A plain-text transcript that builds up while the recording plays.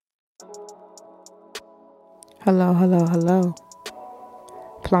Hello, hello, hello.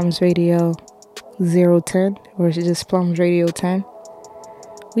 Plums Radio 010, or is it just Plums Radio 10?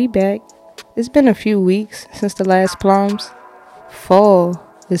 We back. It's been a few weeks since the last Plums. Fall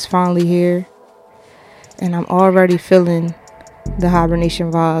is finally here, and I'm already feeling the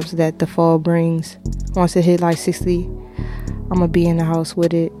hibernation vibes that the fall brings. Once it hit like 60, I'm gonna be in the house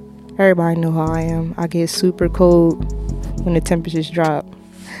with it. Everybody know how I am. I get super cold when the temperatures drop.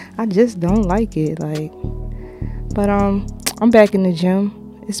 I just don't like it, but I'm back in the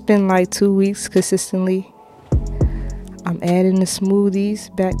gym. It's been like 2 weeks consistently. I'm adding the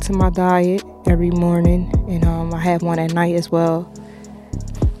smoothies back to my diet every morning, and I have one at night as well.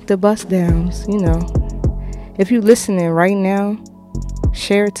 The bust downs, If you're listening right now,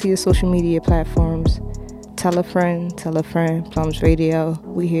 share it to your social media platforms. Tell a friend, Plums Radio,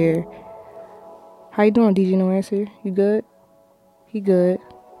 we here. How you doing, DJ No Answer? You good? He good.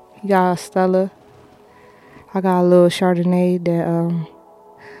 He got a Stella. I got a little Chardonnay that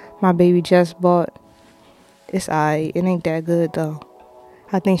my baby just bought. It's alright. It ain't that good though.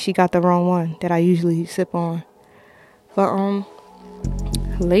 I think she got the wrong one that I usually sip on. But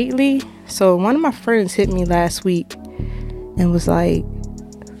lately, so one of my friends hit me last week and was like,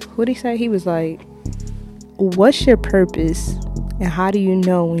 what'd he say? He was like, what's your purpose and how do you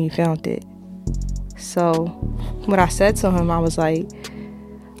know when you found it? So what I said to him, I was like,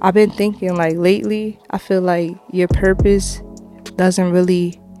 I've been thinking like lately, I feel like your purpose doesn't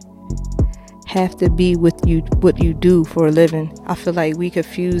really have to be what you do for a living. I feel like we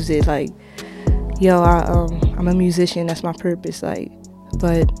confuse it like, I'm a musician, that's my purpose,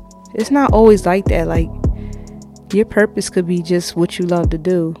 but it's not always like that. Like, your purpose could be just what you love to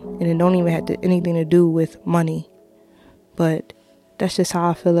do, and it don't even have anything to do with money. But that's just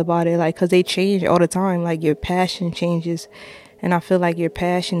how I feel about it, because they change all the time. Like, your passion changes, and I feel like your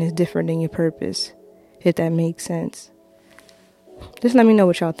passion is different than your purpose, if that makes sense. Just let me know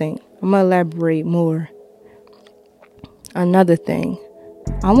what y'all think. I'm gonna elaborate more. Another thing,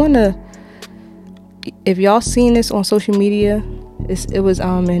 if y'all seen this on social media, it was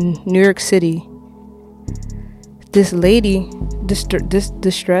in New York City. This lady, this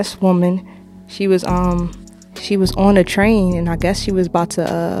distressed woman, she was on a train, and I guess she was about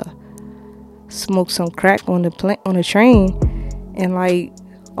to smoke some crack on the train, and like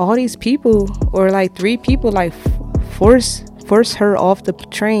all these people, or like 3 people, like force her off the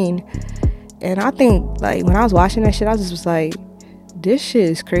train. And I think, like, when I was watching that shit, I just was like, this shit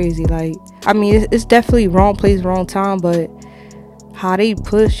is crazy. Like, I mean, it's definitely wrong place, wrong time, but how they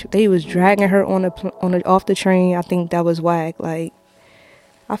was dragging her off the train, I think that was whack. Like,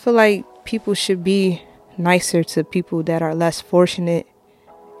 I feel like people should be nicer to people that are less fortunate,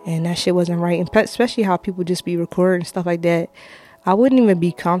 and that shit wasn't right. And especially how people just be recording stuff like that. I wouldn't even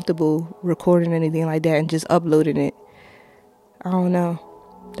be comfortable recording anything like that and just uploading it. I don't know.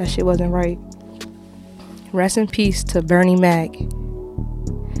 That shit wasn't right. Rest in peace to Bernie Mac.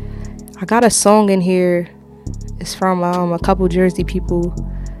 I got a song in here. It's from a couple Jersey people,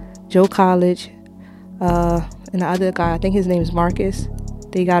 Joe College, and the other guy, I think his name is Marcus.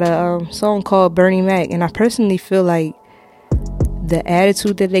 They got a song called Bernie Mac, and I personally feel like the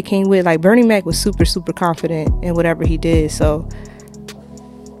attitude that they came with, like, Bernie Mac was super, super confident in whatever he did, so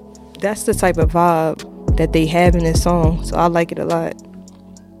that's the type of vibe that they have in this song, so I like it a lot.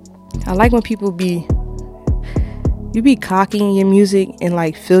 I like when people be cocky in your music and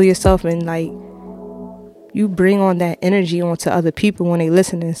like feel yourself, and like you bring on that energy onto other people when they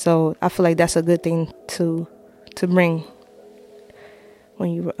listening. So I feel like that's a good thing to bring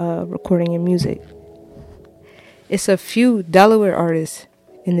when you recording your music. It's a few Delaware artists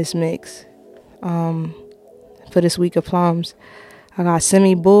in this mix for this week of Plums. I got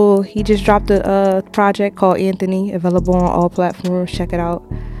Semi Bull. He just dropped a project called Anthony, available on all platforms. Check it out.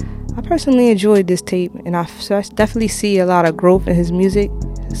 I personally enjoyed this tape, and I definitely see a lot of growth in his music.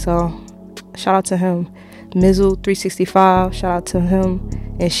 So shout out to him. Mizzle 365, shout out to him.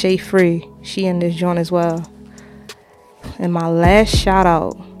 And Shay Free, she in this joint as well. And my last shout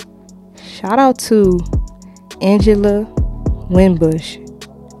out to Angela Winbush.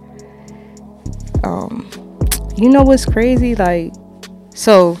 You know what's crazy?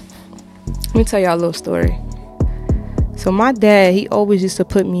 So let me tell y'all a little story. So my dad, he always used to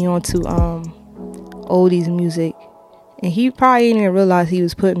put me onto oldies music, and he probably didn't even realize he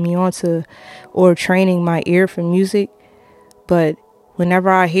was putting me onto or training my ear for music. But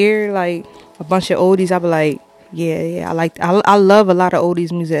whenever I hear like a bunch of oldies, I be like, yeah, I love a lot of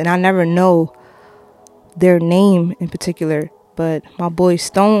oldies music, and I never know their name in particular. But my boy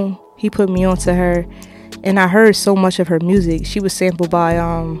Stone, he put me onto her, and I heard so much of her music. She was sampled by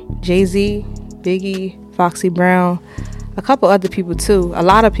Jay-Z, Biggie, Foxy Brown, a couple other people too. A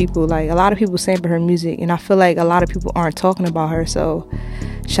lot of people sample her music, and I feel like a lot of people aren't talking about her. So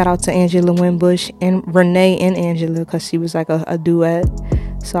shout out to Angela Winbush and Renee and Angela, because she was like a duet.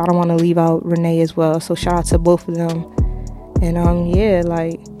 So I don't want to leave out Renee as well. So shout out to both of them. And yeah,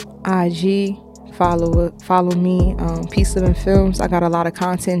 like IG, follow me, Peace Living Films. I got a lot of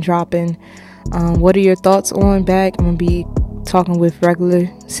content dropping. What are your thoughts on back? I'm gonna be talking with regular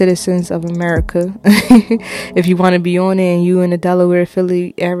citizens of America. If you want to be on it and you in the Delaware,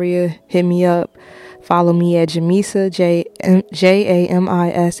 Philly area, hit me up. Follow me at Jamisa,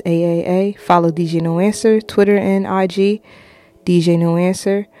 JAMISAAA. Follow DJ No Answer, Twitter and IG, DJ No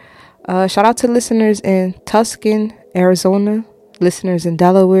Answer. Shout out to listeners in Tucson, Arizona, listeners in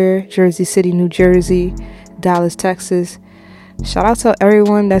Delaware, Jersey City, New Jersey, Dallas, Texas. Shout out to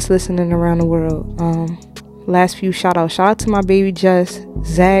everyone that's listening around the world. Last few shout out to my baby Jess,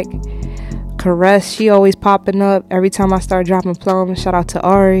 Zach, Caress. She always popping up every time I start dropping plums. Shout out to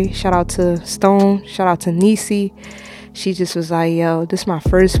Ari, shout out to Stone, shout out to Nisi. She just was like, yo, this is my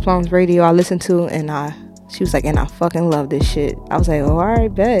first Plums radio I listened to, and she was like, and I fucking love this shit. I was like, oh,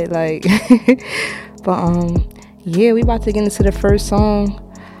 alright, bet. Like but yeah, we about to get into the first song.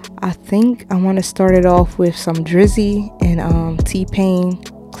 I think I want to start it off with some Drizzy and T-Pain,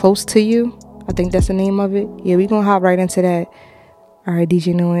 Close to You. I think that's the name of it. Yeah, we gonna hop right into that. Alright,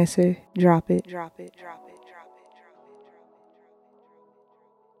 DJ No Answer, drop it.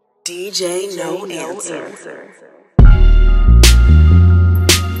 DJ No Answer.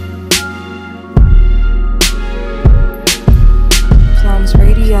 Plums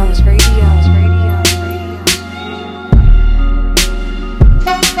Radio.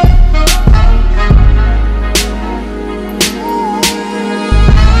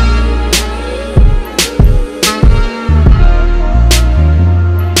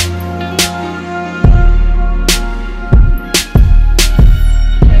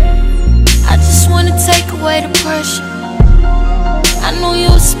 Away the pressure. I knew you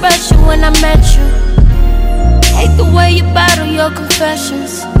were special when I met you. Hate the way you battle your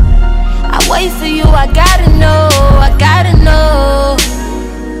confessions. I wait for you, I gotta know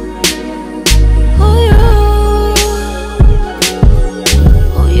who you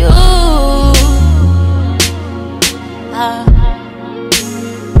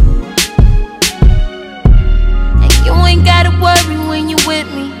and you ain't gotta worry when you with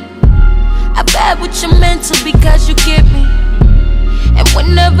me. I bad with your mental because you get me. And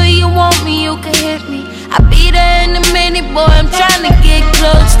whenever you want me, you can hit me. I'll be there in a minute, boy, I'm trying to get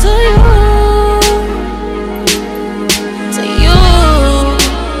close to you.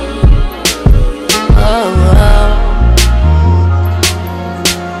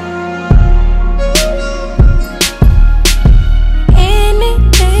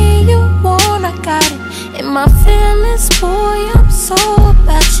 Anything you want, I got it. In my feelings, boy, I'm so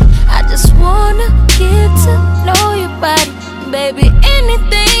about you. I just wanna get to know your body. Baby,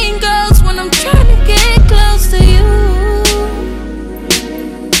 anything goes when I'm trying to get close to you.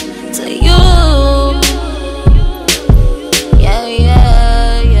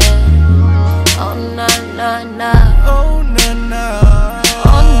 Yeah. Oh, nah.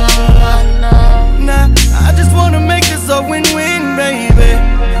 Nah, I just wanna make this a win-win, baby.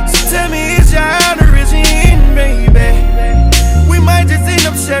 So tell me, is your origin, baby? We might just end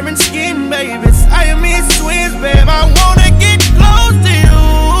up sharing skin, baby. Siamese twins, babe. I wanna get close to you.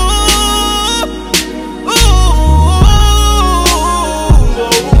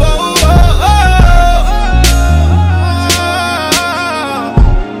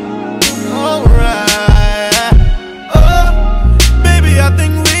 Alright. Baby, I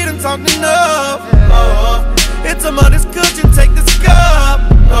think we done talked enough. It's a mother's cushion, take this cup.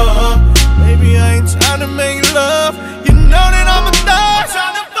 Baby, I ain't tryna make love. You know that I'm a thug.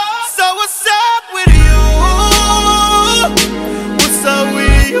 So what's up with you? What's up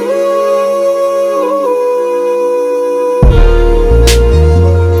with you?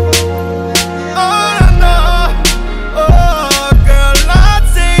 Oh, no. Oh, girl, I'd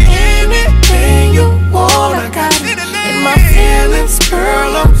say anything you want. I got it. In my feelings,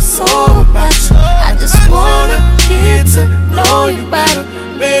 girl, I'm so about you. I just wanna get to know you better.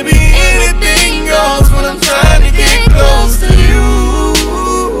 Baby, anything goes when I'm trying to get close to you.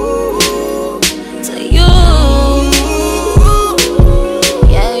 Yeah.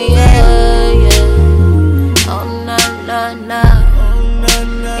 Oh, nah.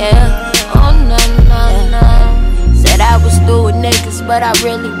 Yeah. Oh, nah. Said I was through with niggas, but I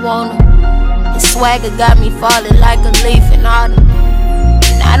really want 'em. The swagger got me falling like a leaf in autumn.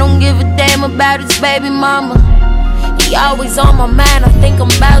 And I I don't give a damn about his baby mama. He always on my mind, I think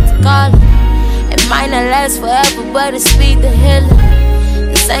I'm about to call him. It might not last forever, but it speed the healing.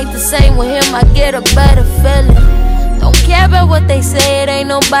 This ain't the same with him, I get a better feeling. Don't care about what they say, it ain't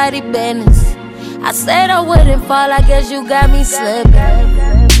nobody business. I said I wouldn't fall, I guess you got me slipping.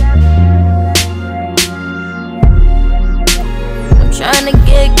 I'm trying to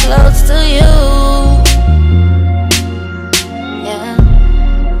get close to you. Yeah,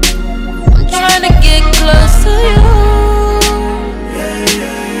 I'm trying to get close to you.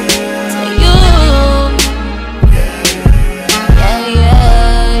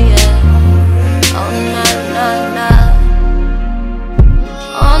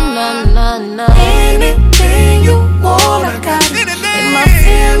 Anything you want, I got it. And my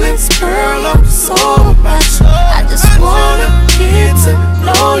feelings, girl, I'm so about you. I just wanna get to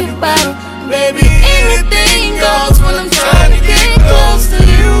know you better. Baby, anything goes when I'm trying to get close to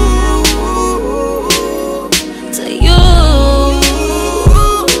you. To you.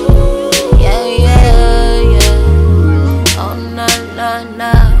 Yeah, yeah, yeah. Oh, na, na,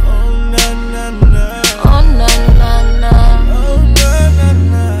 na. Oh, na, na, na. Oh, na, na, na. Oh, na, na,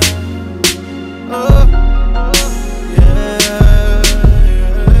 na. Oh, yeah,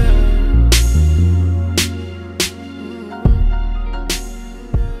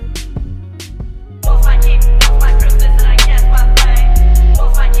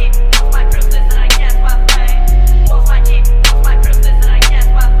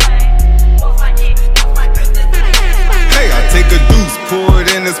 pour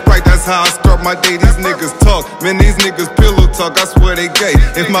it in the Sprite, that's how I start my day. These niggas talk, man, these niggas pillow talk, I swear they gay.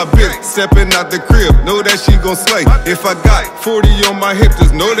 If my bitch stepping out the crib, know that she gon' slay. If I got 40 on my hip,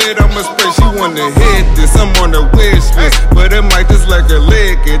 just know that I'ma spray. She wanna hit this, I'm on the wish list, but it might just like her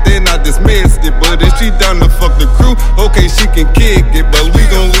leg, and then I dismissed it. But if she down to fuck the crew, okay, she can kick it, but we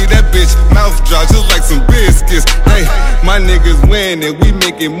gon' leave that bitch mouth dry just like some biscuits. Hey, my niggas winning, we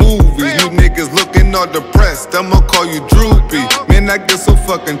making movies. You niggas looking all depressed, I'ma call you droopy. Man, I get so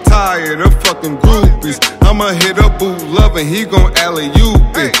fucking tired of fucking groupies. I'ma hit up boo loving, he gon'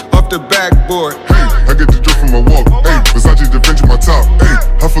 alley-oop it off the backboard. Hey, I get the drip from my walk. Hey, Versace defense my top. Hey,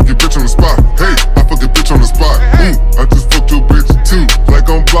 I fuck your bitch on the spot. Hey, I fuck your bitch on the spot. I just fucked your bitch too, like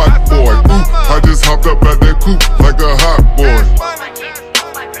I'm Block Boy. I just hopped up out that coupe like a hot boy.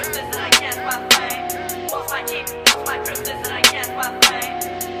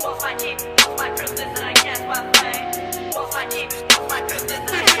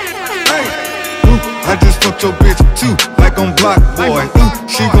 I just fucked your bitch too, like I'm Block Boy.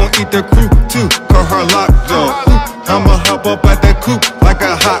 She gon' eat the crew too, call her Lockjaw. I'ma hop up at that coupe like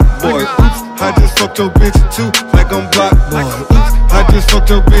a hot boy. I just fucked your bitch too, like I'm Block Boy. I just fucked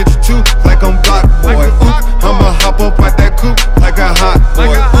your bitch too, like I'm Block Boy. I'ma hop up at that coupe like a hot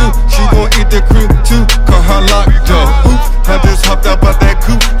boy. She gon' eat the crew too, call her Lockjaw. I just hopped up at that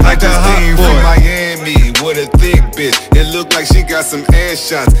coupe like a hot boy. From Miami with a thick bitch, it look like she got some ass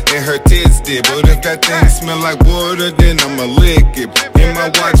shots and her tits did. But if that thing smell like water, then I'ma lick it. And my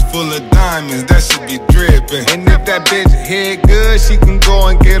watch full of diamonds, that should be dripping. And if that bitch head good, she can go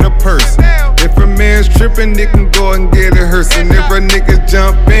and get a purse. If a man's tripping, they can go and get a hearse. And if a nigga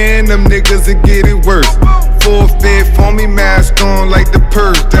jump in, them niggas will get it worse. Full fit, foamy mask on like the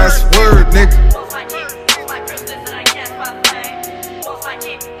purse, that's word, nigga.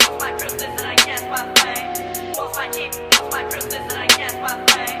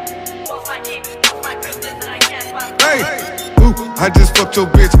 Hey, I just fucked your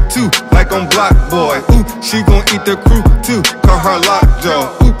bitch too, like I'm Block Boy. She gon' eat the crew too, call her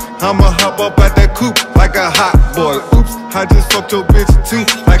Lockjaw. I'ma hop up at that coupe like a hot boy. I just fucked your bitch too,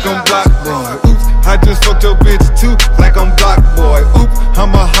 like I'm Block Boy. I just fucked your bitch too, like I'm Block Boy.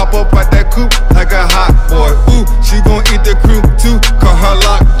 I'ma hop up at that coupe like a hot boy. She gon' eat the crew too, call her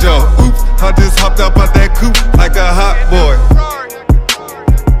Lockjaw. I just hopped up at that coupe like a hot boy.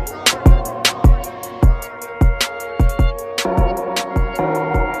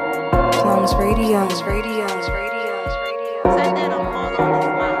 Plums Radio.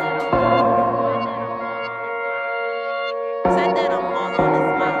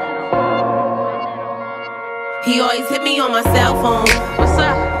 He always hit me on my cell phone. What's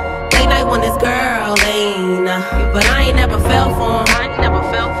up? Late night when this girl ain't. But I ain't never fell for him.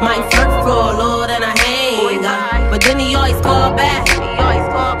 Might flirt for a little, then I hang up. But then he always call back.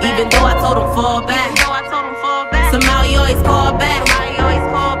 Even though I told him fall back. Somehow he always call back.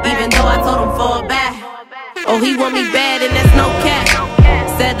 Even though I told him fall back. Oh, he want me bad and that's no cap.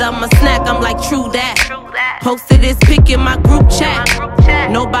 Said I'm a snack, I'm like true that. Posted this pic in my group chat.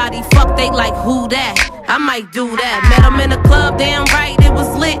 Nobody fuck, they like, who that? I might do that. Met him in the club, damn right, it was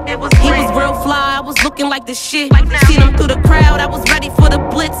lit. He was real fly, I was looking like the shit. Seen him through the crowd, I was ready for the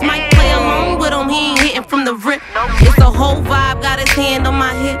blitz. Might play along with him, he ain't hitting from the rip. It's the whole vibe, got his hand on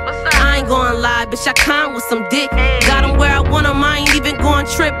my hip. I ain't gonna lie, bitch, I con with some dick. Got him where I want him, I ain't even going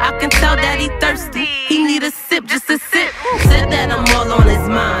trip. I can tell that he thirsty, he need a sip, just a sip. Said that I'm all on his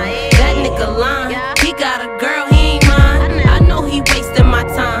mind. That nigga lying, he got a girl, he ain't mine. I know he wasting my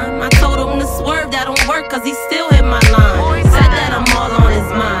time. I told him to swerve, that don't work, cause he still hit my line. Said that I'm all on his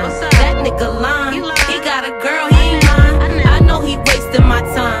mind. That nigga lying, he got a girl, he ain't mine. I know he wasting my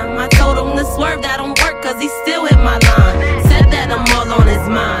time. I told him to swerve, that don't work, cause he still hit my line. Said that I'm all on his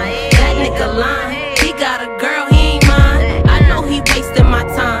mind. That nigga lying, he got a girl, he ain't mine. I know he wasting my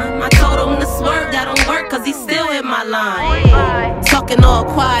time. I told him to swerve, that don't work, cause he still hit my line. Talking all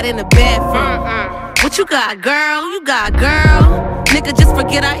quiet in the bathroom. What you got, girl? You got, girl? Nigga, just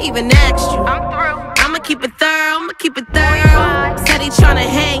forget I even asked you. I'm through. I'ma keep it thorough, I'ma keep it thorough. Said he tryna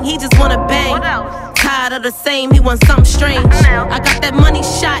hang, he just wanna bang. Tired of the same, he want something strange. I got that money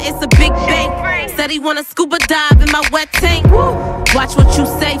shot, it's a big bang. Said he wanna scuba dive in my wet tank. Watch what you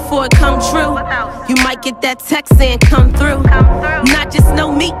say for it come true. You might get that text saying come through. Not just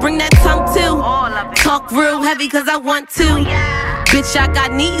no meat, bring that tongue too. Talk real heavy cause I want to. Bitch, I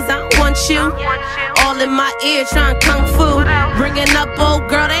got knees, I don't want you. All in my ear trying kung fu. Bringing up old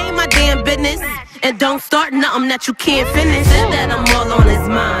girl, that ain't my damn business. And don't start nothing that you can't finish. Said that I'm all on his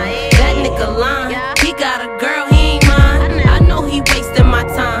mind. That nigga lying, he got a girl, he ain't mine. I know he wasting my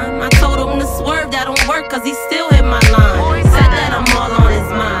time. I told him to swerve, that don't work, cause he still hit my line. Said that I'm all on his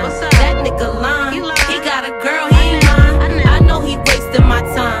mind. That nigga lying, he got a girl, he ain't mine. I know he wasting my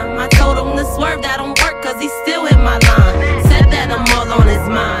time. I told him to swerve, that don't work, cause he still hit my line. Said that I'm all on his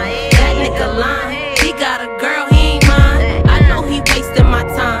mind. That nigga lying, he got a girl, he ain't mine. I know he wasting my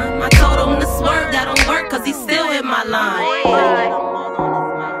time. I told him to swerve, that don't work, cause he still hit my line.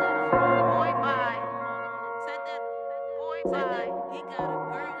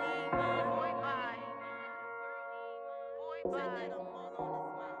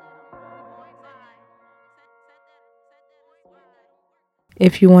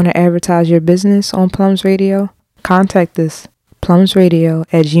 If you want to advertise your business on Plums Radio, contact us,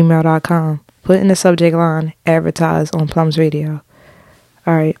 plumsradio@gmail.com. Put in the subject line, advertise on Plums Radio.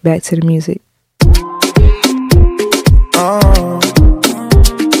 Alright, back to the music.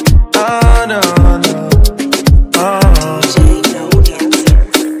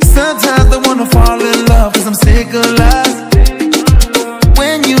 Sometimes I wanna fall in love cause I'm sick of lies.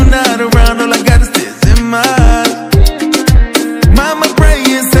 When you're not around, all I got is tears in my eyes. Mama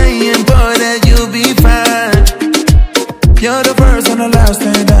praying, saying, boy, that you'll be fine. You're the first and the last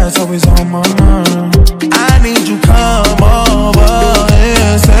thing that's always on my mind. I need you come over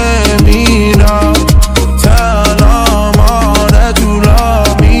and set me down. Tell them all that you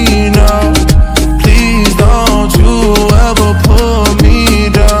love me now. Please don't you ever put me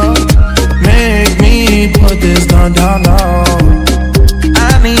down. Make me put this gun down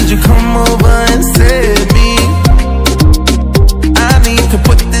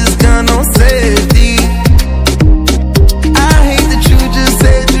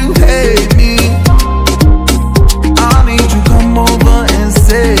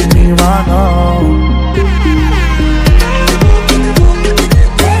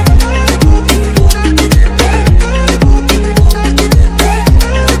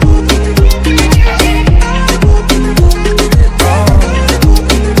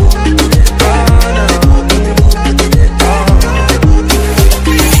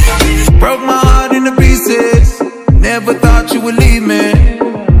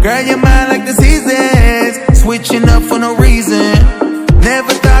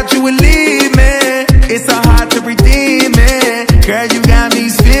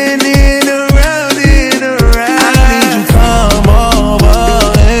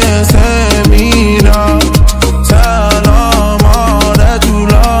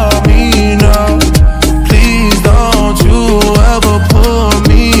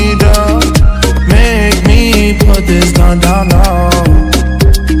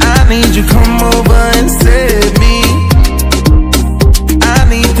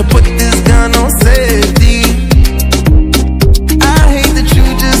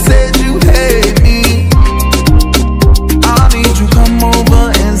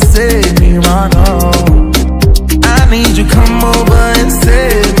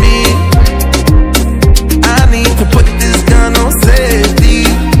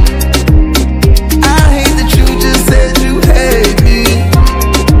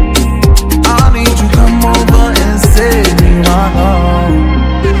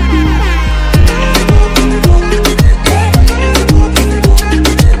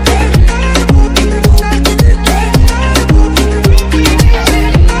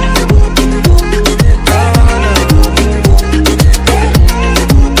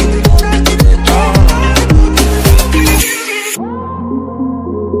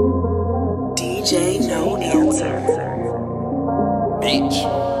Bitch.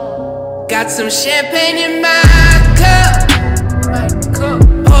 Got some champagne in my cup. Pour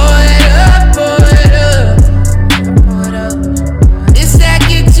it up, pour it up. This that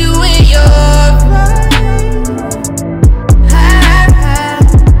gets you in your vibe.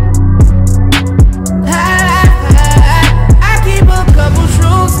 I keep a couple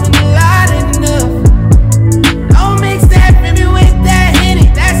truths and a lot enough. Don't mix that baby with that Henny,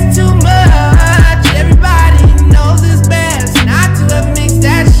 that's too much. Everybody knows it's best not to have mixed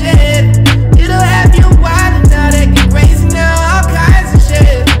that shit. It'll have you wildin' now, that get crazy now, all kinds of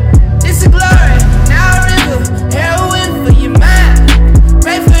shit. It's a glory, now a river, heroin for your mind.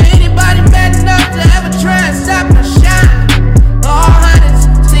 Pray for anybody bad enough to ever try and stop my shine. All hundreds,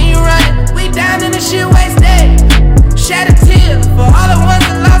 see you running, we down in the shit wasted. Shed a tear for all the ones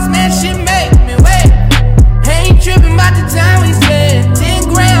that lost, man, shit make me wait. Ain't tripping about the time we spent. 10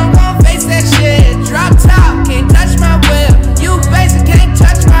 grand, won't face that shit. Drop top, can't touch my whip. You basic, can't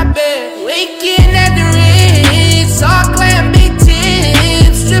touch my bed. Weekend at the Ritz, all glam, big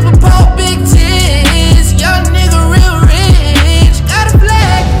tips. Stripper pole, big tits. Young nigga, real rich. Got a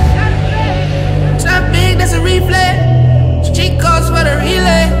flag. Not big, that's a reflex. Cheat codes for the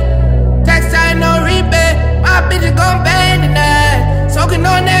relay. Tax time, no rebate. My bitch is gon' bang tonight. Soaking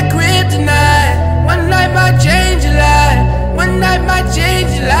on that crib tonight. One night might change your life. One night might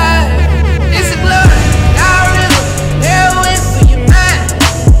change your life. It's a glory, now a river, heroin for your mind.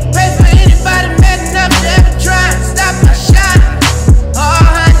 Pray for anybody mad enough to ever try and stop my shine. All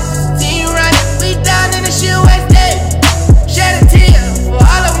hundreds, see you running, we down in the shit wasted. Shed a tear for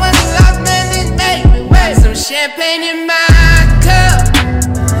all the ones who lost, man, this make me wait. Some champagne in my cup.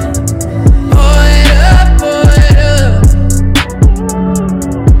 Pour it up, pour it up.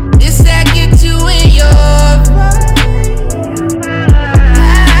 This that gets you in your vibe.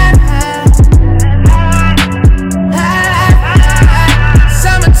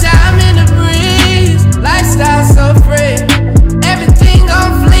 Summertime in the breeze, lifestyle so free. Everything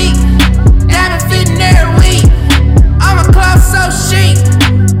on fleek, diamond fitting every week. All my clothes so chic,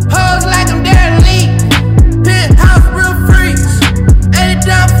 pose like I'm there elite. Penthouse real freaks, ain't it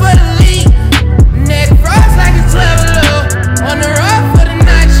down for the league. Neck frost like a 12 low, on the road for the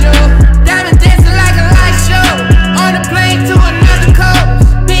night show. Diamond dancing like a light show, on the plane to another coast.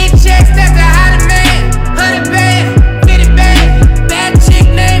 Big checks, that's a hot man, 100 band, 50 band. Bad chick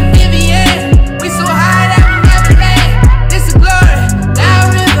named Vivienne, we so high that we never land. This a glory, now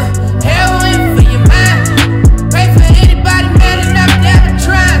a river, heroin for your mind. Pray for anybody mad enough to ever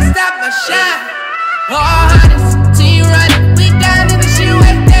try and stop my shine. All hundreds, see you running, we down in the shit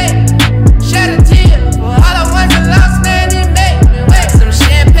wasted. Shed a tear for all the ones that lost, man, it make me wait. Some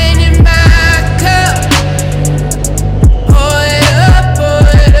champagne in my cup. Pour it up, pour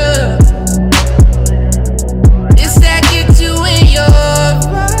it up. This that gets you in your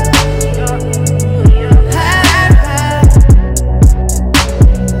vibe.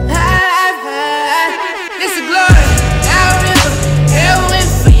 This a glory, now a river, heroin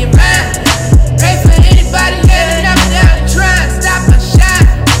for your mind. Pray for anybody mad enough to ever try and stop my shine.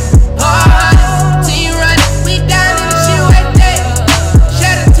 All hundreds, see you running, we down in the shit wasted.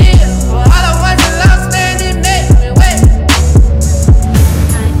 Shed a tear for all the ones that lost, man, it make me wait.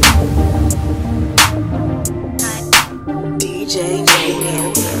 DJ J-Man.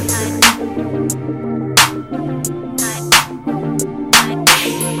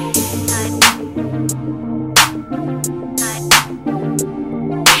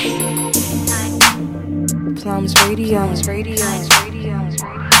 Plums Radio.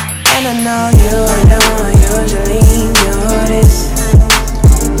 And I know you don't usually do this,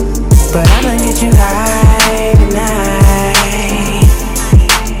 but I'ma get you high tonight.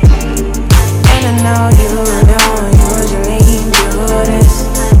 And I know you don't usually do this,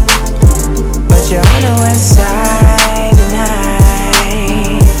 but you're on the west side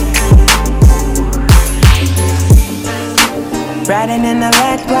tonight. Riding in the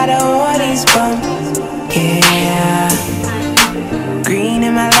back by the Ortiz bump, yeah. Green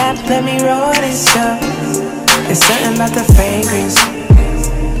in my lap, let me roll this up. There's something about the fragrance,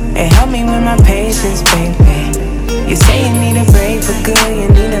 it helped me with my patience, baby. You say you need a break for good, you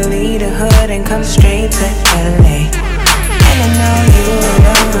need to leave the hood and come straight to LA. And I know you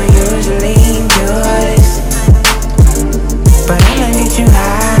don't usually do this, but I'ma get you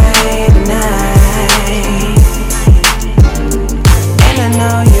high tonight. And I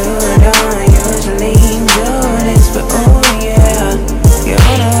know you don't usually do this, but oh yeah, you're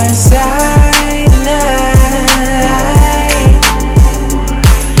on the west side tonight.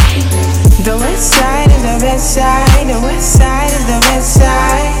 The west side is the best side, the west side is the best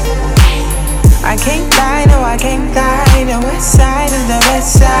side. I can't lie, no I can't lie, the west side is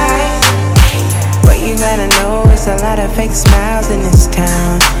west side. But you gotta know it's a lot of fake smiles in this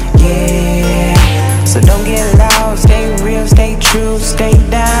town, yeah. So don't get lost, stay real, stay true, stay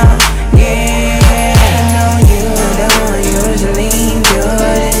down, yeah. I know you don't usually do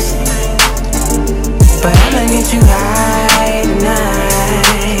this, but I'ma get you high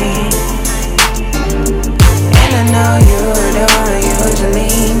tonight. And I know you don't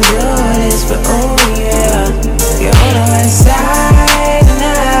usually do this, but oh yeah, you're on the west side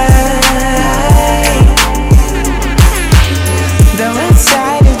tonight. The west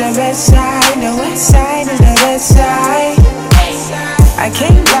side is the best side, the west side is the best side. I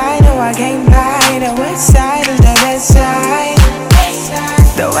can't lie, no I can't lie, the west side is the best side.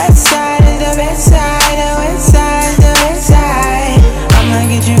 The west side is the best side, the west side is the best side. I'ma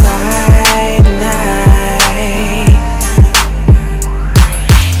get you high tonight.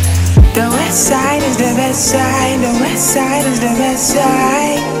 The west side is the best side, the west side is the best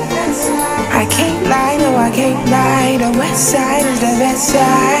side. I can't lie, no I can't lie, the west side is the best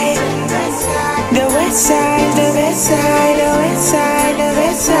side. The west side, the best side, the west side, the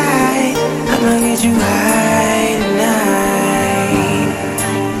best side. I'ma get you high tonight.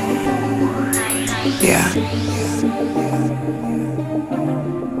 Yeah.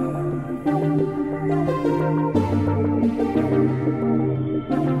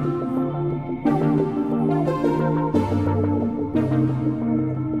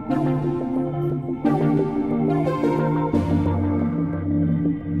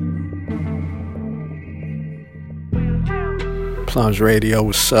 Plums Radio,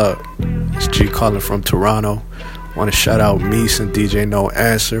 what's up? It's G calling from Toronto. Want to shout out Meese and DJ No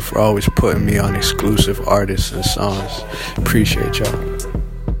Answer for always putting me on exclusive artists and songs. Appreciate y'all.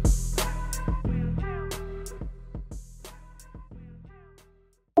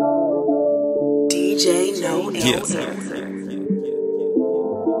 DJ No Answer.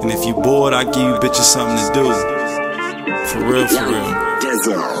 And if you bored, I give you bitches something to do. For real, for real.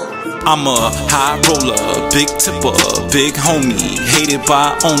 I'm a high roller, big tipper, big homie, hated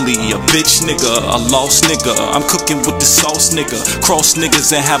by only a bitch nigga, a lost nigga. I'm cooking with the sauce nigga, cross niggas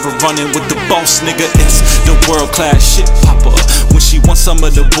and have her running with the boss nigga. It's the world class shit popper. When she wants some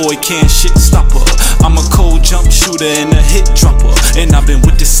of the boy, can't shit stop her. I'm a cold jump shooter and a hit dropper. And I've been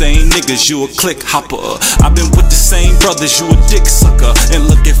with the same niggas, you a click hopper. I've been with the same brothers, you a dick sucker. And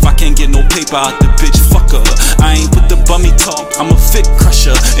look, if I can't get no paper out the bitch, fuck her. I ain't with the bummy talk, I'm a fit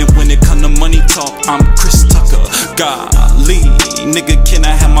crusher. And when it come to money talk, I'm Chris Tucker. Golly, nigga, can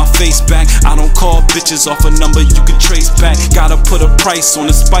I have my face back? I don't call bitches off a number you can trace back. Gotta put a price on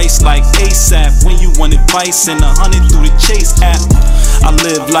the spice like ASAP. When you want advice and 100 through the Chase app. I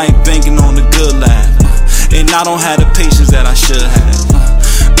live life banking on the good laugh. And I don't have the patience that I should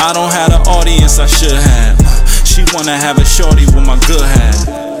have. I don't have the audience I should have. She wanna have a shorty with my good hat.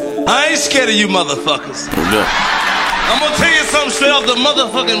 I ain't scared of you motherfuckers. I'm gonna tell you something straight off the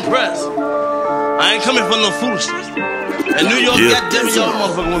motherfucking press. I ain't coming for no foolishness. In New York, goddamn y'all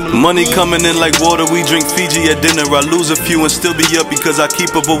motherfucking women. Money coming in like water, we drink Fiji at dinner. I lose a few and still be up because I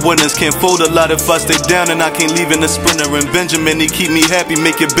keep up with winners. Can't fold a lot if I stay down and I can't leave in the sprinter. And Benjamin, he keep me happy,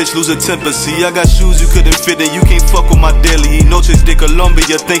 make your bitch lose a temper. See, I got shoes you couldn't fit in, you can't fuck with my daily. He noches de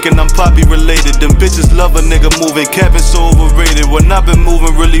Colombia, thinking I'm poppy related. Them bitches love a nigga moving, cabin so overrated. When I've been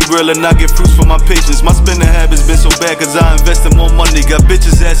moving really real and I get fruits for my patience. My spending habits been so bad cause I invested more money. Got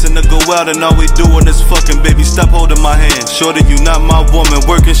bitches asking to go out and all we doing is fucking. Baby, stop holding my hand. Shorty, you not my woman.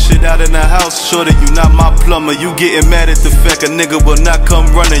 Working shit out in the house. Shorty, you not my plumber. You getting mad at the fact a nigga will not come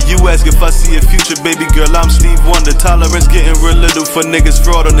running. You ask if I see a future, baby girl, I'm Steve Wonder. Tolerance getting real little for niggas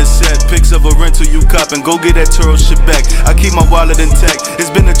fraud on the set. Pics of a rental you copping, go get that Turo shit back. I keep my wallet intact. It's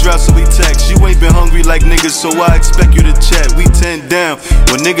been a drought so we tax. You ain't been hungry like niggas, so I expect you to chat. We 10 down.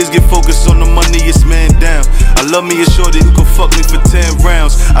 When niggas get focused on the money, it's man down. I love me a shorty who can fuck me for 10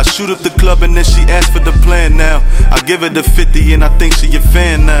 rounds. I shoot up the club and then she asks for the plan now. I give her the 50 and I think she a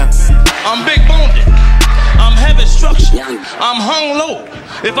fan now. I'm big boned. I'm heavy structure. I'm hung low.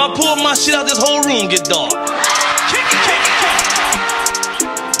 If I pull my shit out, this whole room get dark.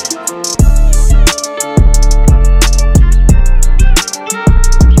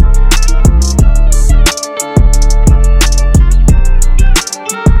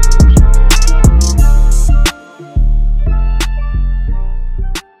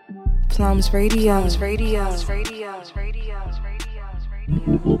 Plums Radio.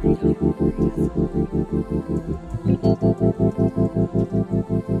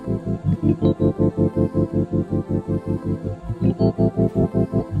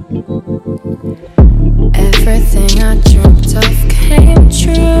 Everything I dreamt of came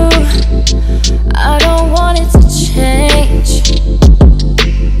true. I don't want it to change.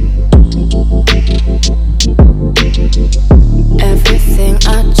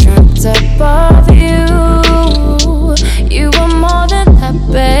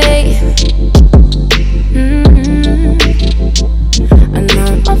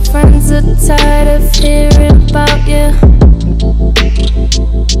 friends are tired of hearing about you,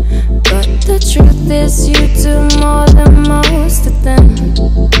 but the truth is you do more than most of them.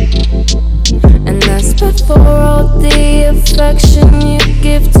 And that's before all the affection you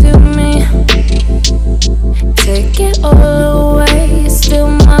give to me. Take it all away, you're still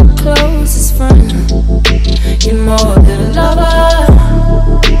my closest friend. You're more than a lover.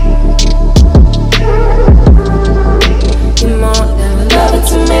 You're more than a lover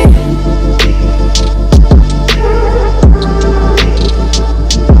to me.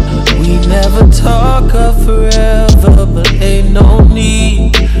 We never talk of forever, but ain't no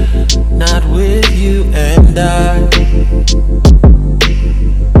need, not with you and I.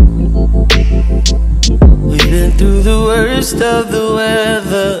 We've been through the worst of the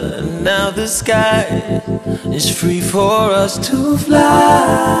weather, and now the sky is free for us to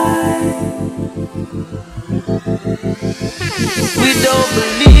fly. We don't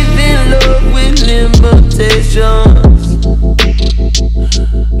believe in love with limitations.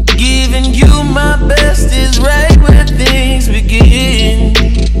 Giving you my best is right where things begin.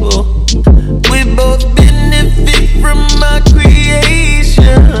 Oh. We both benefit from my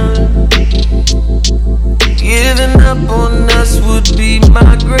creation. Giving up on us would be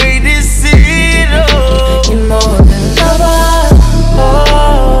my greatest sin. Oh. You're more than a lover.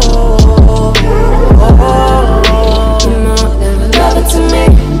 You're more than a lover to me.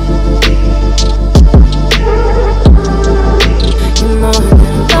 You're more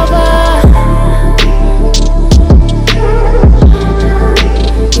than a lover.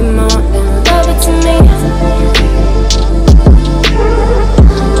 You're more than a lover to me.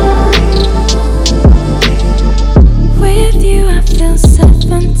 With you I feel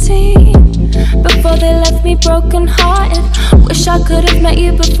 17. Before they left me broken hearted. Wish I could have met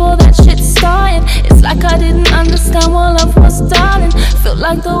you before that shit started. It's like I didn't understand what love was, darling. Felt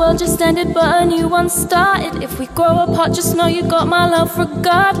like the world just ended but a new one started. If we grow apart, just know you got my love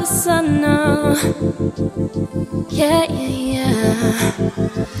regardless, I know. Yeah, yeah, yeah.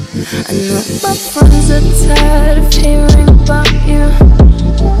 I know my friends are tired of hearing about you,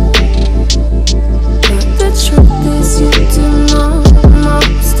 but the truth is you do know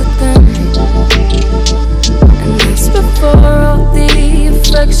most of them. And that's before all the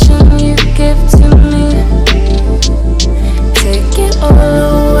affection you give to me. Take it all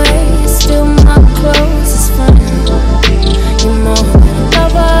away, you're still my closest friend. You're more than a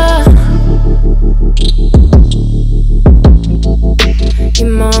lover.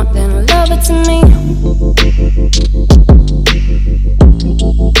 You're more than a lover to me.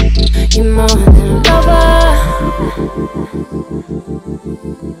 You're more than a lover.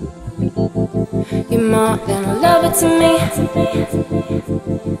 You're more than a lover to me.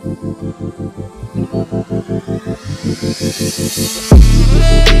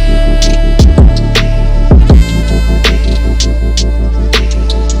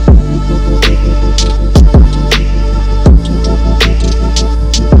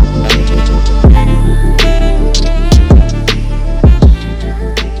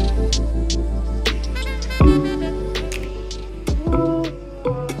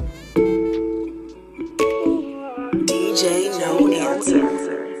 DJ No Answer.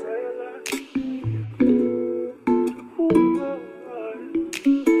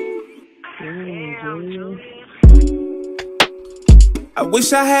 I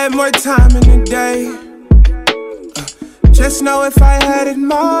wish I had more time in the day. Just know if I had it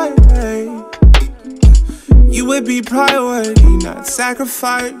my way, you would be priority, not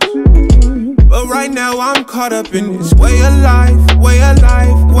sacrifice. But right now I'm caught up in this way of life, way of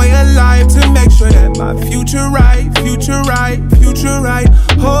life, way of life. To make sure that my future right, future right, future right.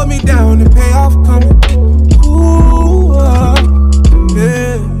 Hold me down and pay off coming. Ooh,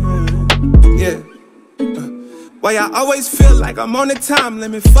 yeah, yeah. Why I always feel like I'm on a time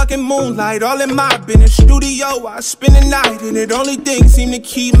limit. Fucking moonlight, all in my business. Studio, I spend the night in it. Only thing seem to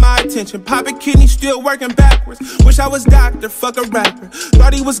keep my attention. Poppin' kidney, still working backwards. Wish I was doctor, fuck a rapper.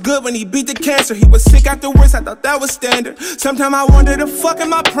 Thought he was good when he beat the cancer. He was sick afterwards, I thought that was standard. Sometimes I wonder the fuck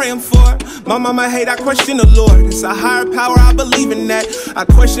am I praying for? My mama hate, I question the Lord. It's a higher power, I believe in that. I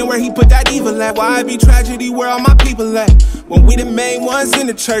question where he put that evil at. Why it be tragedy, where all my people at? When we the main ones in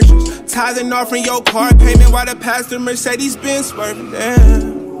the churches, tithing offering your car payment while the pastor Mercedes been swerving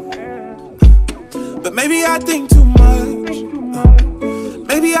down. But maybe I think too much.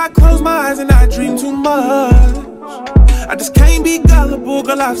 Maybe I close my eyes and I dream too much. I just can't be gullible,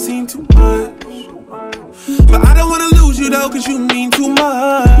 girl, I've seen too much. But I don't wanna lose you though, cause you mean too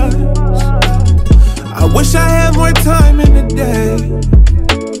much. I wish I had more time in the day.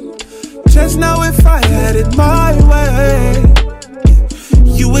 Just know if I had it my way,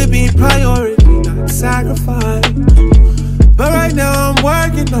 you would would be priority, not sacrifice. But right now I'm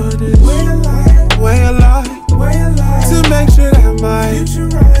working on this way of life, to make sure that my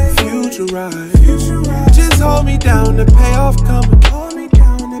future right. Just hold me down, the payoff coming.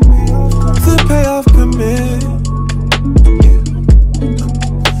 The payoff coming.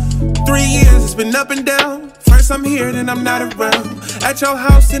 3 years, it's been up and down. First I'm here, then I'm not around. At your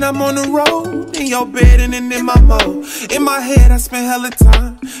house, then I'm on the road. In your bed, and then in my mode. In my head, I spend hella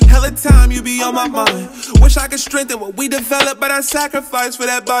time, you be on my mind. Wish I could strengthen what we developed, but I sacrifice for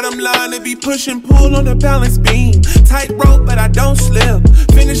that bottom line. To be push and pull on the balance beam. Tight rope, but I don't slip.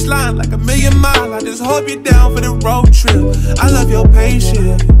 Finish line like a million mile. I just hope you're down for the road trip. I love your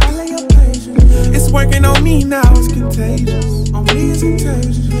patience. It's working on me now, it's contagious. On me, it's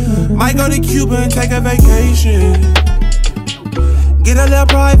contagious. Might go to Cuba and take a vacation. Get a little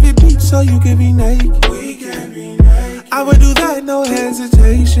private beach so you can be naked. I would do that, no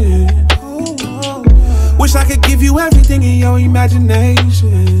hesitation. Wish I could give you everything in your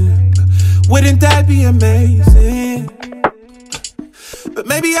imagination. Wouldn't that be amazing? But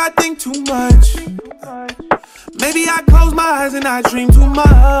maybe I think too much. Maybe I close my eyes and I dream too much.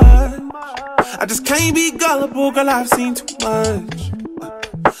 I just can't be gullible, girl, I've seen too much.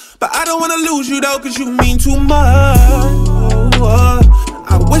 But I don't wanna lose you though, cause you mean too much.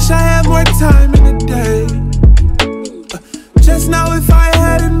 I wish I had more time in the day. Just now if I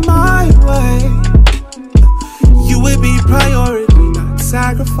had it my way, you would be priority, not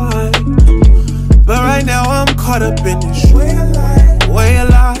sacrifice. But right now I'm caught up in this way of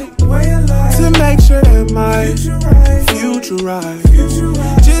life, to make sure that my future right.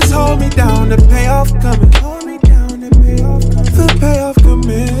 Just hold me down, the payoff coming. The payoff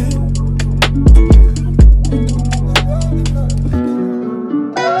coming.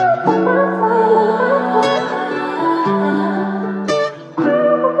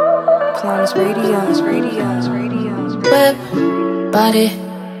 Plums Radio. Whip, body,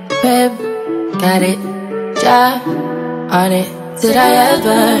 whip, got it, job on it. Did I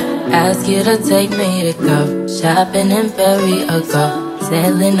ever ask you to take me to go shopping in Paris or go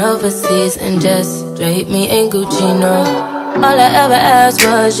sailing overseas and just drape me in Gucci? No. All I ever asked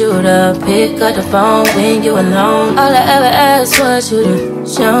was you to pick up the phone when you alone. All I ever asked was you to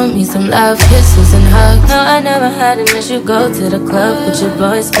show me some love, kisses and hugs. No, I never had an issue, go to the club with your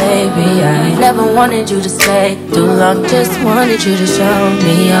boys, baby. I never wanted you to stay too long, just wanted you to show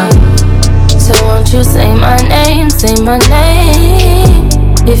me up. So won't you say my name, say my name.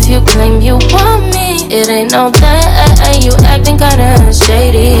 If you claim you want me, it ain't no that. You acting kinda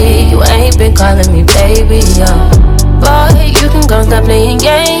shady. You ain't been calling me baby, yo. Boy, you can go stop playing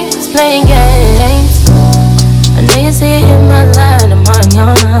games, playing games. I know you see it in my line, I'm on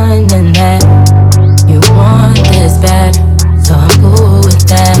your mind, and that you want this bad, so I'm cool with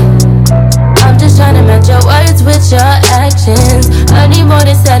that. I'm just trying to match your words with your actions. I need more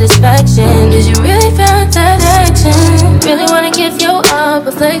than satisfaction. Did you really feel that action? Really wanna give you up,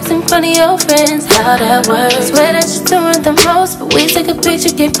 but flex in front of your friends. How that works? Swear that you're doing the most, but we take a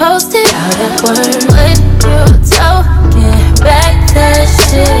picture, get posted. How that works? Would you tell me back that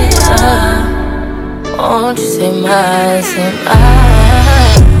shit up? Won't you say my,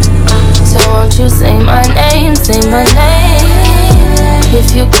 so won't you say my name, say my name.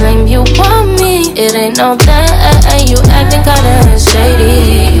 If you claim you want me, it ain't no that. You acting kinda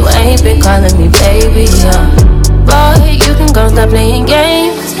shady. You ain't been calling me baby, yeah. Boy, you can go stop playing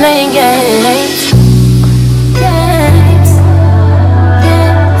games, playing games. Games,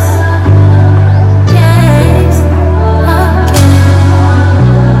 games, games, okay.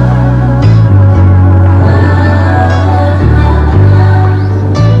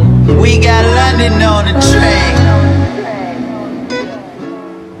 We got London on the train.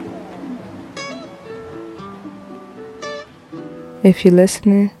 If you're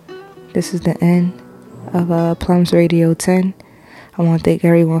listening, this is the end of Plums Radio 10. I want to thank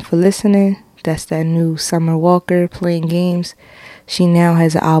everyone for listening. That's that new Summer Walker, Playing Games. She now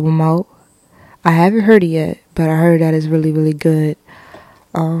has an album out. I haven't heard it yet, but I heard that it's really, really good.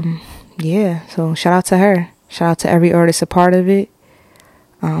 Yeah, so shout out to her. Shout out to every artist a part of it.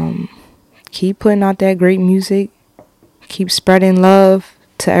 Keep putting out that great music. Keep spreading love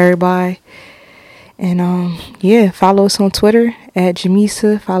to everybody. And yeah, follow us on Twitter at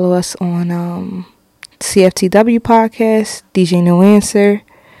Jamisa. Follow us on CFTW Podcast, DJ No Answer.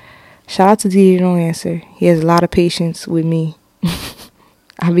 Shout out to DJ No Answer. He has a lot of patience with me.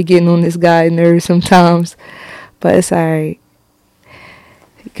 I be getting on this guy's nerves sometimes, but it's alright.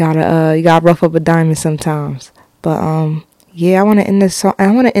 You gotta rough up a diamond sometimes. But yeah, I want to end this song.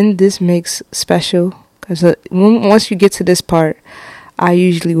 I want to end this mix special because once you get to this part, I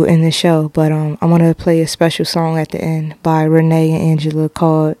usually will end the show, but I want to play a special song at the end by Renee and Angela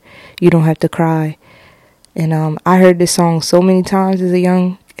called "You Don't Have to Cry." And I heard this song so many times as a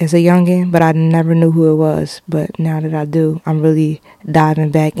youngin', but I never knew who it was. But now that I do, I'm really diving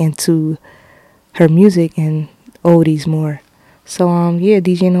back into her music and oldies more. So yeah,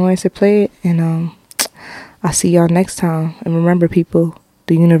 DJ No Answer, play it, and I'll see y'all next time. And remember, people,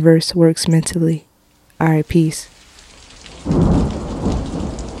 the universe works mentally. All right, peace.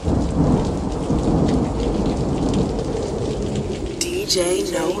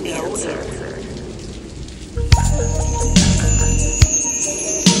 DJ No Answer.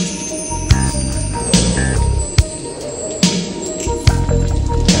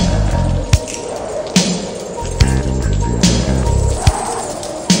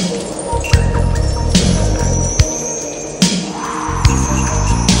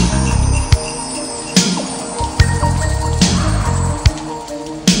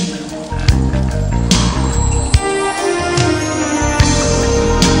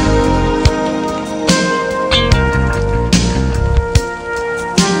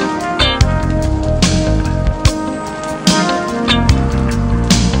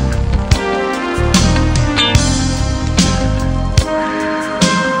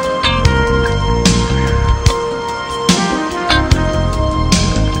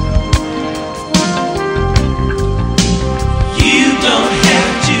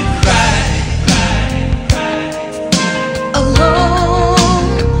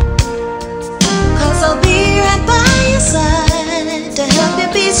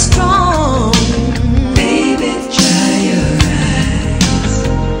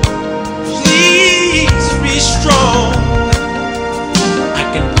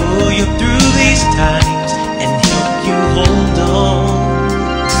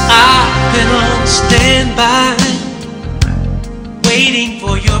 Standby, waiting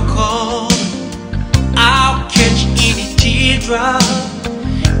for your call. I'll catch any teardrop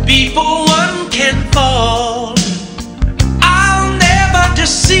before one can fall. I'll never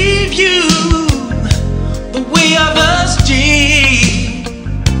deceive you the way others did.